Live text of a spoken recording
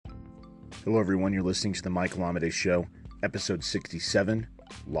Hello, everyone. You're listening to the Michael Amade Show, Episode 67,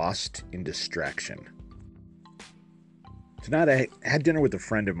 Lost in Distraction. Tonight, I had dinner with a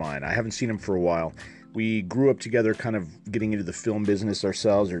friend of mine. I haven't seen him for a while. We grew up together, kind of getting into the film business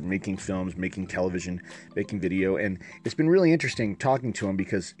ourselves, or making films, making television, making video. And it's been really interesting talking to him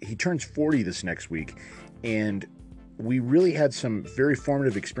because he turns 40 this next week. And we really had some very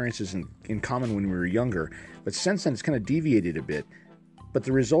formative experiences in common when we were younger. But since then, it's kind of deviated a bit. But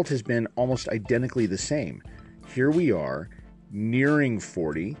the result has been almost identically the same. Here we are, nearing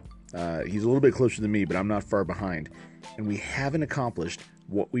 40. He's a little bit closer than me, but I'm not far behind. And we haven't accomplished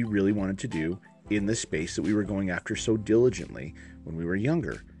what we really wanted to do in the space that we were going after so diligently when we were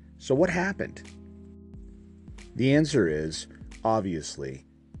younger. So what happened? The answer is, obviously,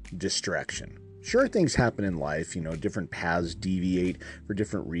 distraction. Sure, things happen in life, different paths deviate for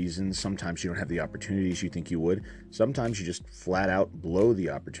different reasons. Sometimes you don't have the opportunities you think you would. Sometimes you just flat out blow the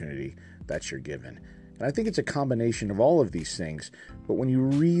opportunity that you're given. And I think it's a combination of all of these things. But when you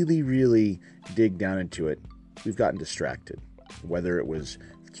really, really dig down into it, we've gotten distracted. Whether it was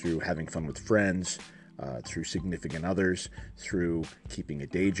through having fun with friends, through significant others, through keeping a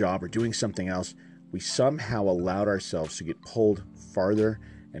day job or doing something else, we somehow allowed ourselves to get pulled farther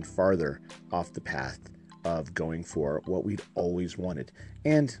and farther off the path of going for what we'd always wanted.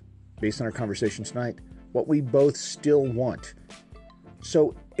 And based on our conversation tonight, what we both still want.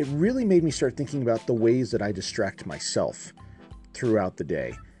 So it really made me start thinking about the ways that I distract myself throughout the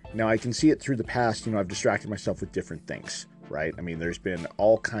day. Now, I can see it through the past. I've distracted myself with different things, right? I mean, there's been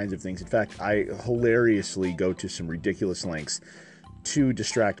all kinds of things. In fact, I hilariously go to some ridiculous lengths to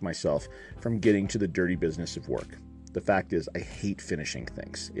distract myself from getting to the dirty business of work. The fact is, I hate finishing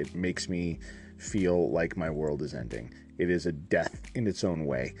things. It makes me feel like my world is ending. It is a death in its own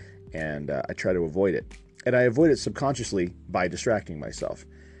way, and I try to avoid it. And I avoid it subconsciously by distracting myself.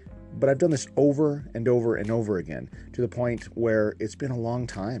 But I've done this over and over and over again to the point where it's been a long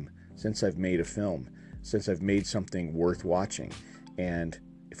time since I've made a film, since I've made something worth watching. And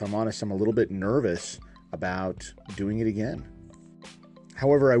if I'm honest, I'm a little bit nervous about doing it again.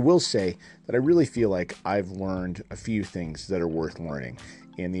 However, I will say that I really feel like I've learned a few things that are worth learning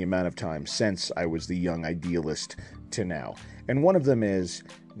in the amount of time since I was the young idealist to now. And one of them is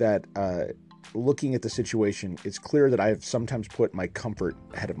that looking at the situation, it's clear that I have sometimes put my comfort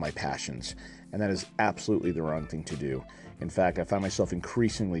ahead of my passions, and that is absolutely the wrong thing to do. In fact, I find myself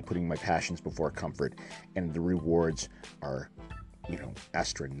increasingly putting my passions before comfort, and the rewards are,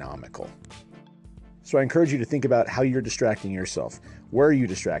 astronomical. So I encourage you to think about how you're distracting yourself. Where are you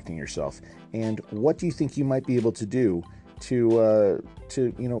distracting yourself? And what do you think you might be able to do to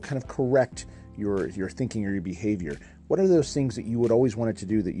kind of correct your thinking or your behavior? What are those things that you would always wanted to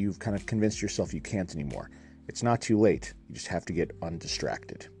do that you've kind of convinced yourself you can't anymore? It's not too late. You just have to get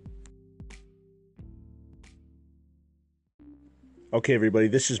undistracted. Okay, everybody,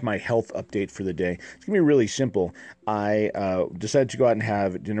 this is my health update for the day. It's going to be really simple. I decided to go out and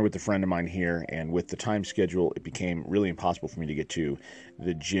have dinner with a friend of mine here, and with the time schedule, it became really impossible for me to get to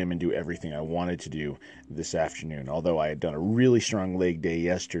the gym and do everything I wanted to do this afternoon. Although I had done a really strong leg day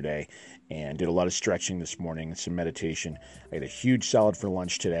yesterday and did a lot of stretching this morning and some meditation. I had a huge salad for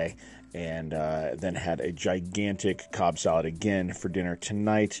lunch today, and then had a gigantic Cobb salad again for dinner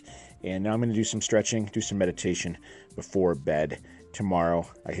tonight. And now I'm going to do some stretching, do some meditation before bed. Tomorrow,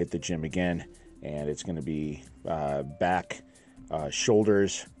 I hit the gym again, and it's going to be back,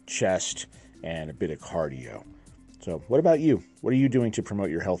 shoulders, chest, and a bit of cardio. So what about you? What are you doing to promote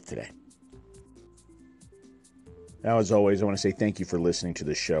your health today? Now, as always, I want to say thank you for listening to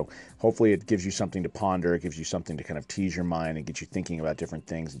this show. Hopefully it gives you something to ponder, it gives you something to kind of tease your mind and get you thinking about different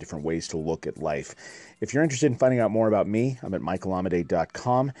things and different ways to look at life. If you're interested in finding out more about me, I'm at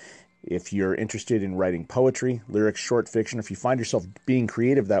michaelamade.com. If you're interested in writing poetry, lyrics, short fiction, if you find yourself being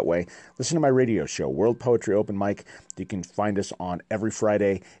creative that way, listen to my radio show, World Poetry Open Mic. You can find us on every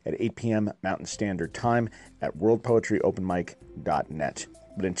Friday at 8 p.m. Mountain Standard Time at worldpoetryopenmic.net.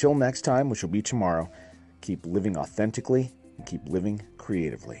 But until next time, which will be tomorrow, keep living authentically and keep living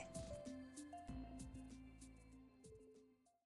creatively.